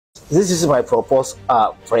This is my proposed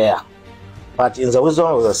prayer. But in the wisdom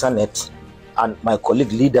of the Senate and my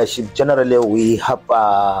colleague leadership, generally we have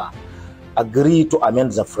agreed to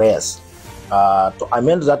amend the prayers. To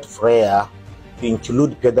amend that prayer to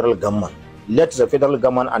include federal government. Let the federal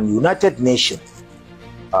government and United Nations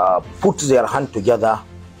put their hand together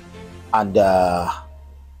and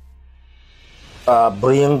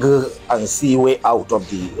bring and see way out of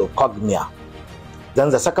the cognia. Then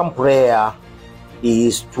the second prayer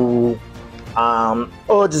is to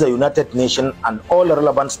urge the United Nations and all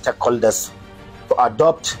relevant stakeholders to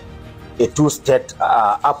adopt a two-state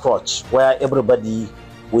approach where everybody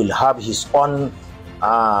will have his own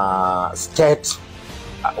state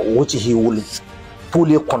which he will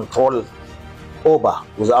fully control over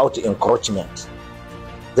without encroachment.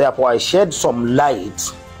 Therefore, I shed some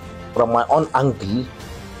light from my own angle,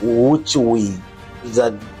 which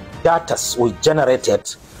the data we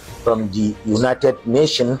generated from the United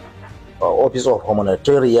Nations Office of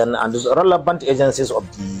Humanitarian and the relevant agencies of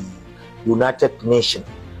the United Nations.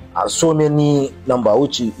 So many number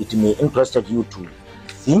which it may interest you to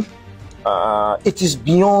see. It is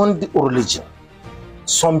beyond religion.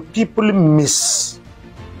 Some people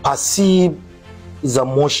misperceive the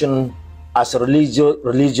motion as a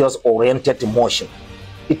religious oriented motion.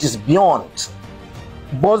 It is beyond.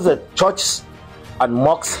 Both the churches and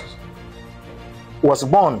mosques was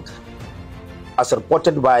burned, as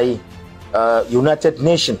reported by United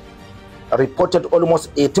Nations. Reported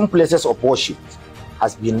almost 18 places of worship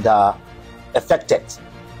has been affected.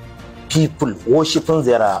 People worshiping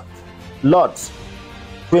their lords.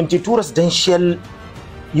 22 residential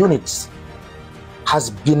units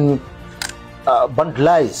has been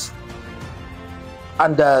vandalized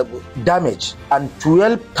and damaged, and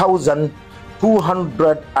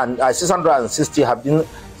 12,660 have been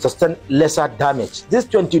sustained lesser damage. These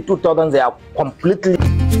 22,000, they are completely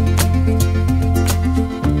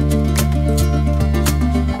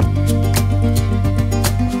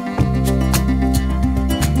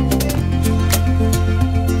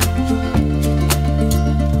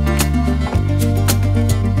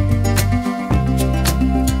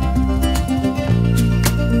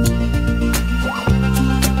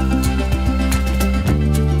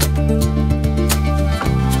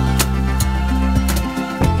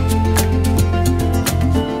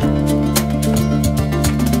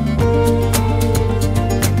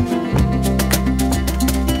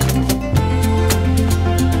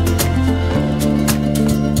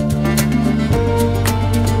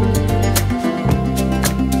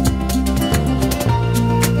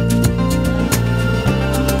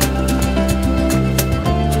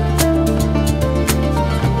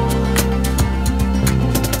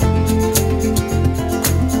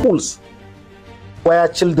schools where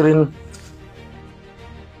children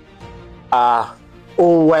are,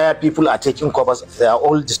 or where people are taking covers, they are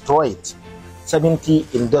all destroyed. 70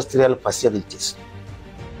 industrial facilities,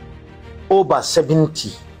 over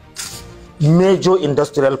 70 major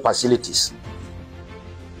industrial facilities.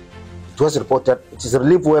 It was reported, it is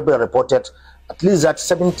Relief Web reported, at least that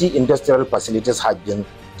 70 industrial facilities have been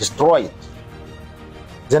destroyed.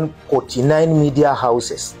 Then 49 media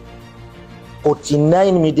houses.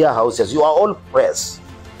 49 media houses, you are all press,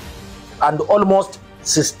 and almost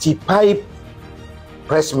 65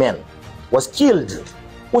 pressmen was killed,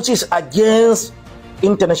 which is against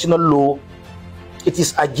international law. It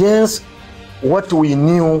is against what we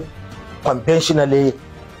knew conventionally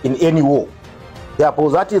in any war.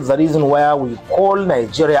 Therefore, that is the reason why we call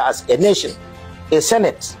Nigeria as a nation, a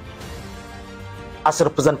Senate, as a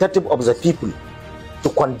representative of the people, to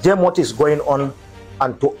condemn what is going on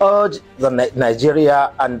and to urge the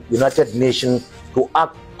Nigeria and United Nations to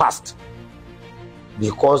act fast,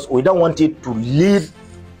 because we don't want it to lead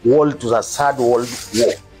world to the third world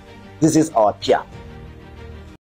war. This is our fear.